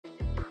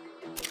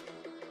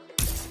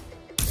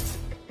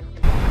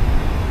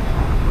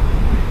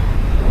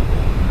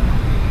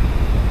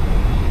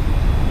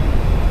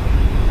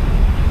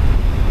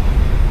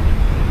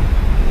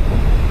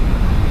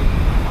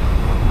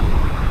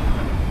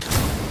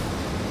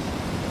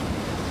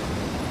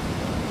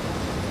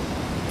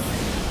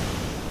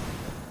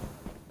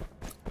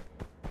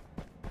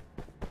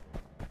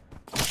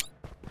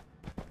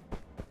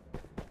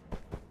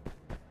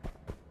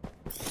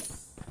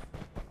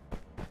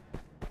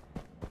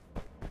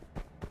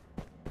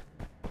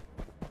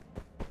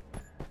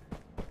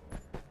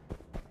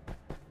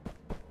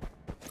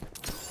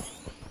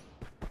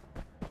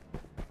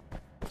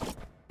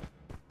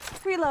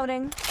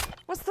Reloading.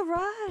 What's the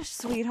rush,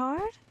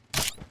 sweetheart?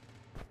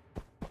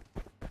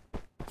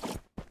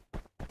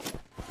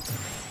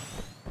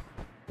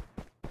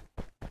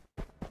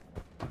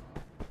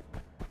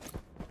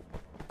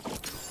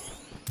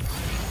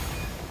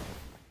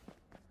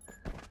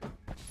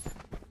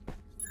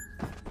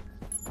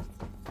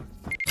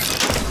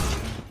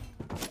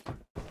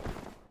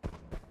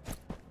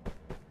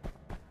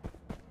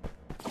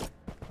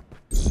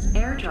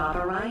 Airdrop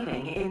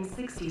arriving in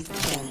 60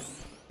 seconds.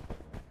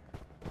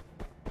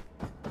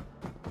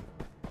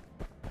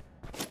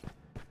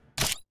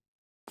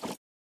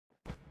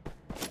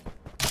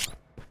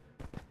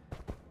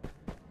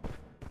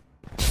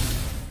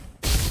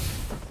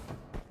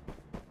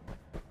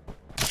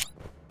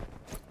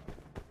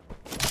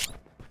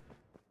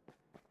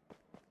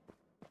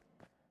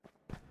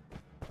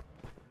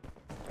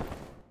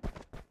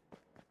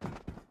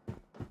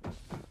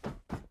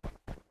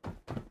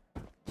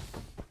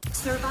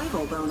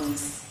 Survival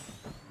bonus.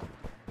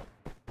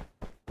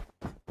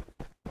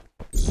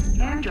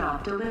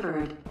 Airdrop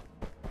delivered.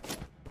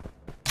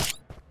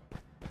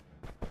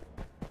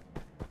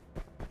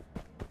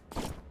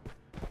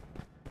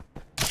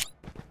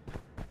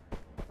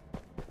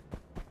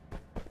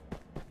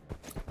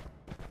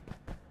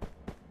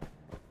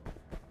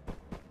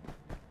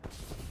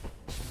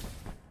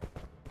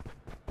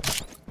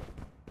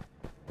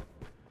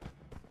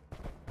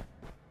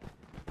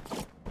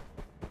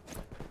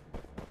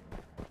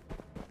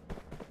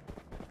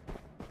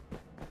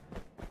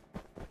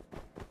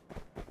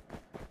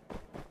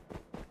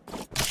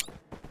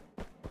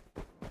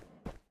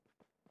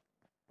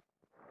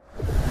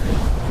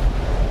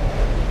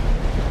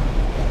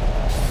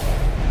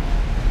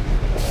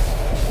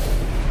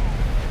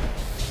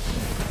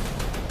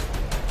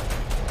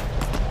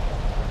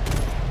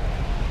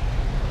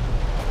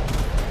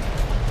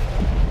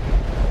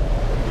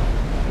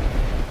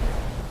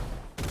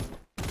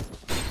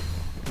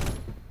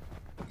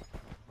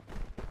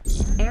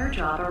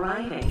 Airdrop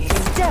arriving in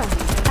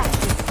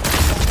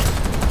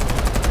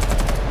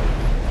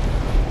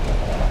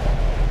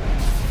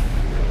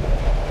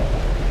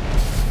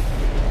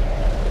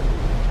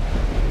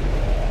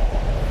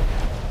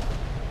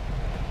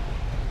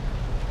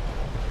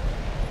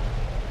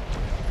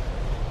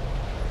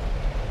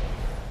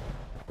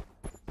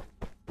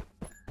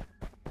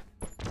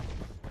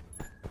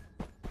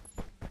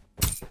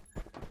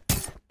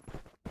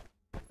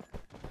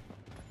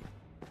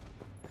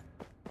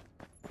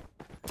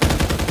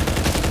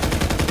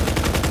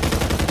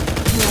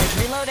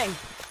Reloading.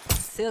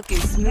 Silky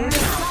smooth.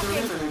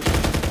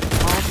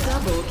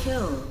 Double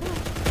kill.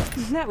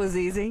 That was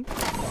easy.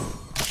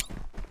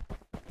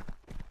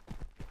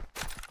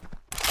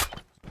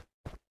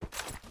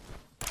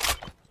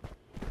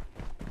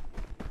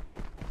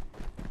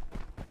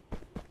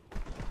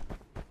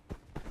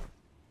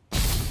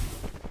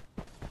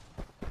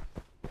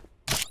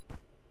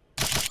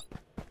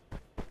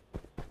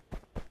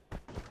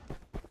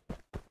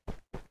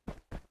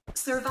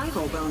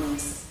 Survival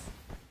bonus.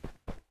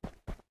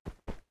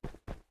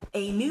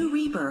 A new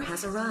Reaper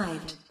has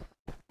arrived.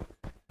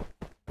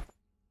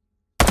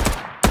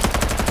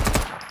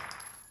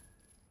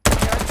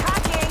 They're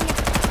attacking!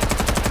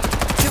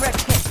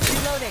 Direct hit.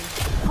 Reloading.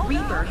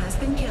 Reaper has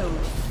been killed.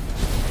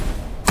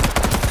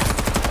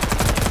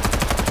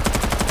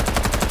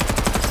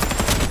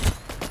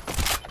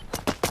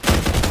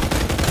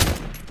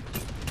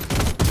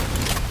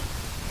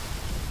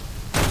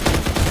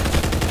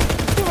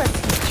 Direct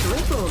hit.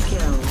 Triple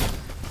kill.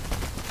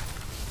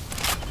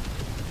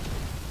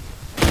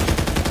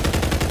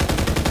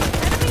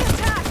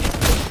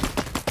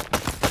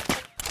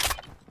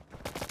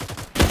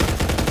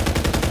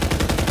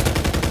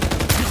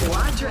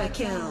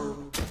 Kill.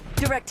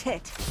 Direct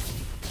hit.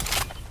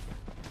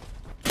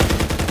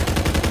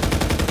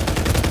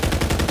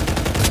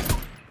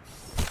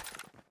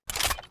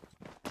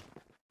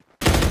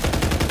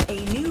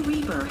 A new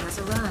Reaper has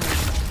arrived.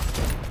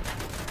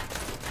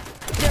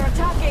 They're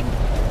attacking.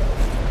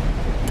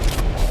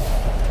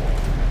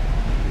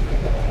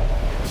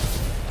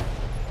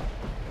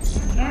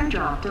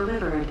 Airdrop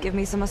delivered. Give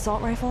me some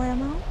assault rifle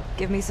ammo.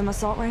 Give me some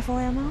assault rifle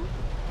ammo.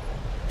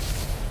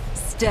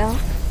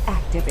 Stealth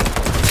activated.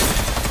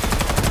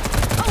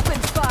 Open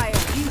fire!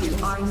 You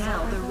are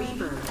now the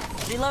Reaper.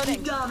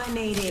 Reloading.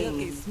 Dominating.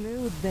 Silky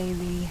smooth,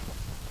 baby.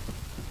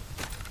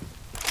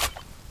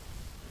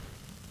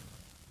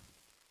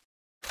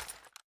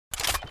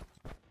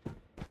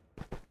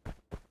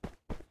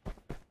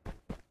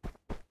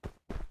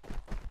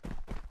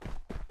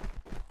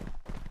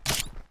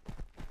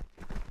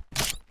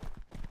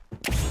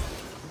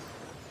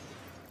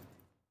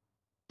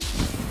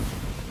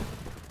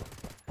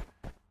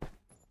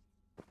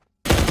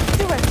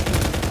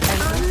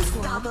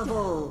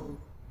 Unstoppable.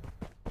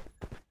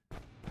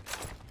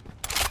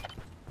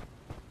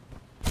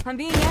 I'm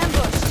being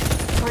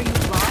ambushed. Are you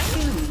blind?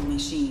 Killing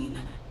machine.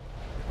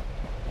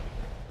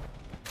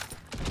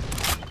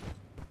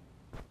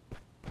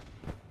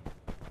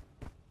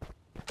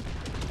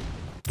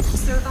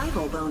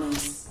 Survival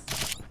bonus.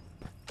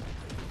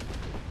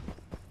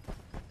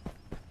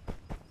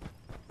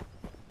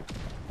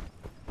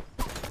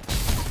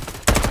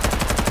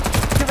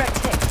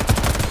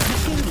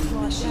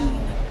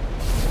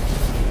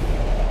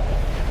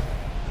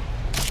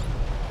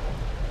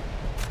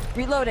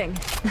 Reloading.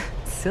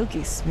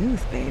 Silky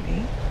smooth,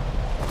 baby.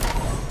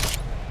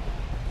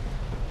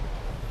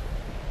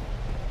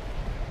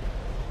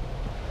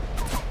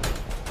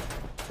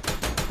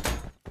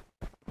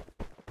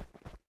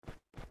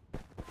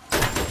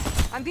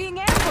 I'm being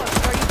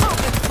ambushed. Are you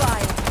open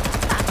fire?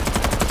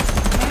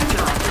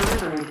 Airdrop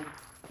delivered.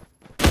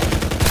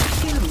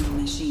 Killing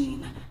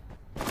machine.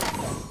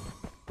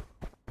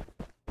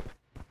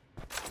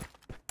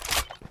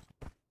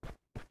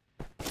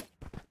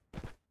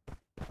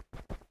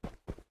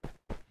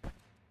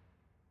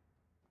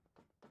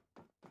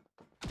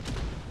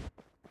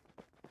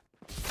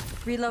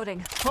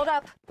 Reloading. Hold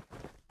up.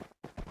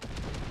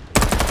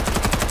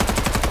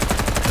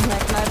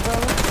 Like my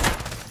bullets.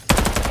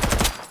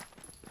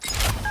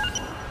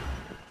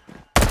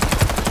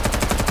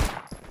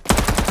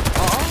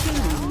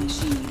 Killing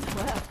machine.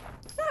 Well,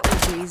 that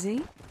was easy.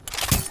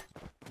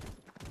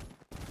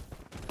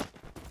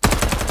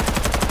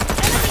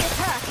 Enemy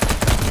attack!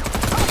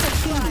 Open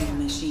fire! Killing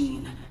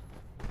machine.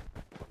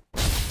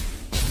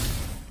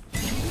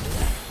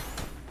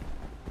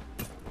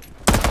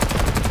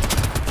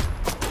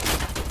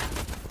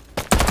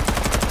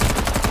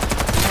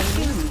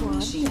 Killing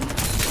machine.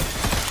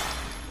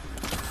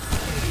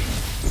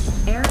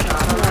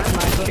 Airdrop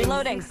arriving in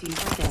Reloading. 60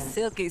 seconds.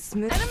 Silky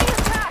smooth. Enemy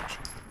attack!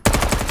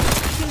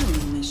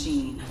 Killing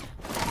machine.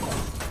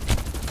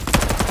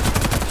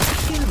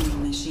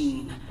 Killing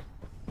machine.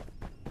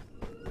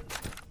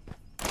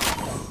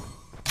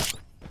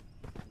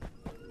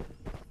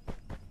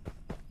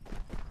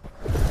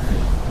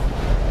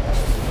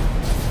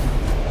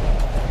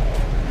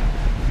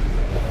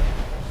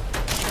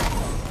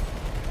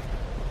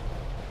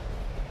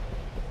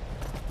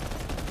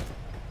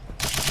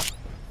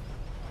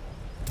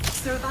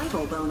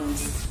 Survival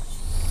bonus.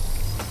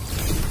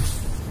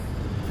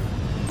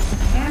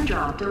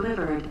 Airdrop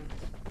delivered.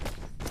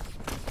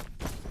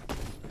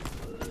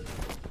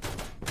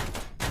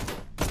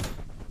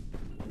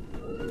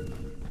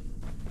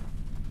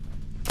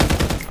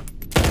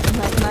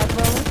 Like my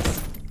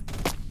bullets.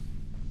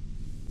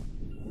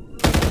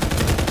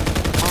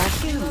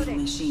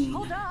 Killing machine.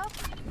 Hold up.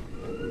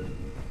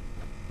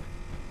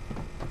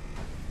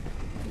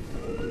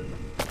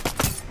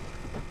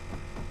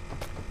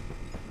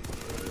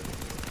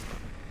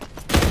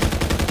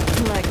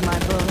 Like my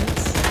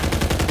bullets.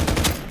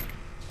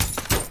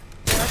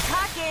 They're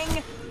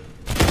attacking.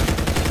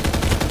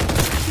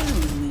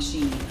 Killing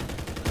machine.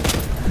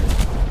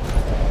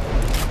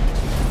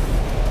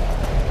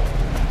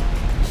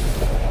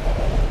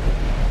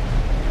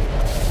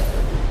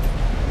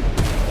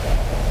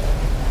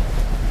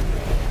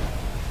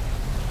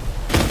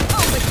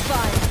 Open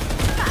fire.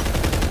 Ha!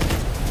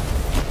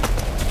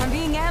 I'm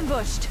being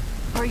ambushed.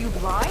 Are you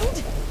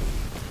blind?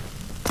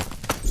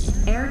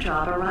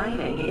 Airdrop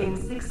arriving in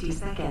 60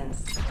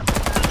 seconds.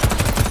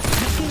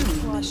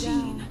 Killing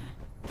machine.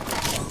 Open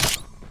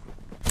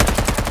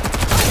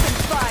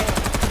fire.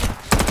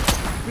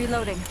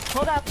 Reloading.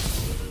 Hold up.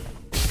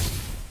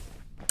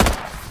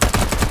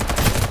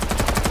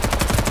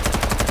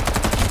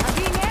 I'm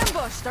being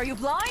ambushed. Are you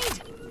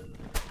blind?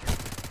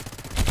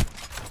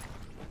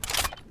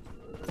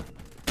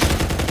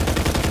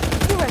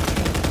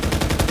 Breathtaking.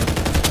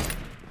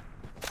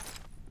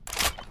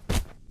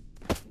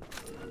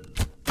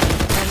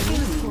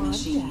 Killing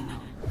machine.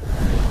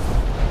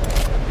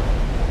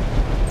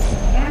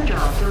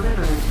 Airdrop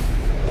delivered.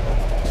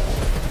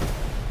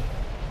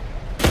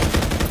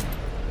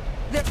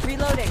 They're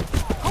reloading.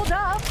 Hold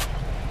up.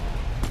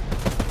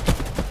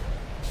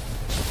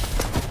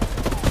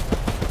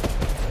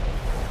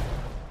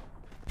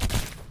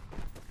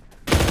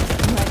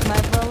 Like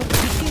my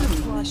bullets.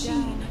 Killing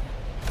machine.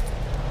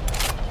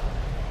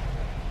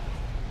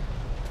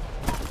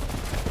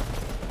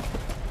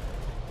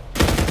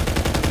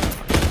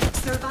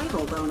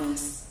 Survival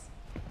bonus.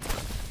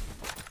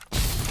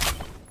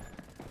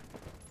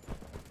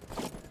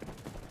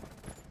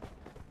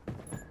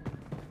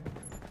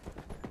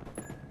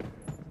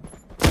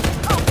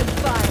 Open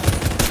fire.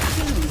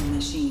 Killing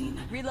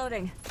machine.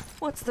 Reloading.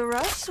 What's the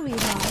rush,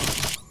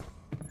 sweetheart?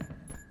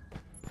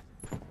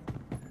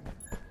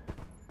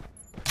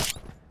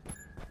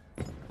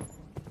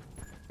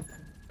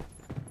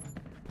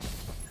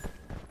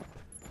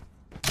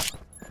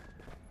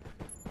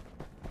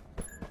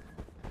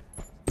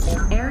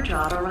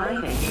 Airdrop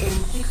arriving in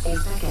 60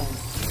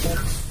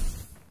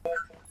 seconds.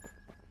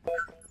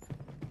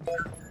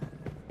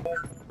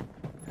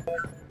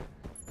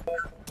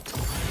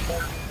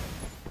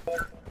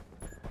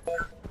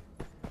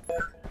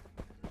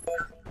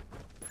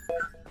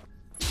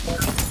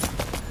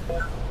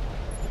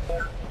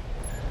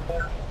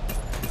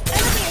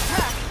 Enemy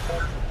attack!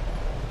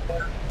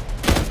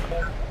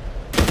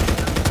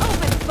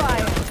 Open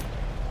fire!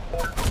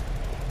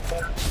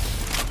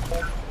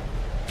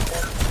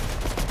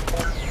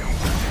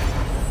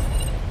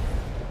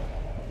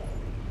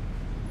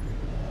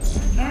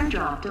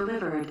 Airdrop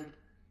delivered.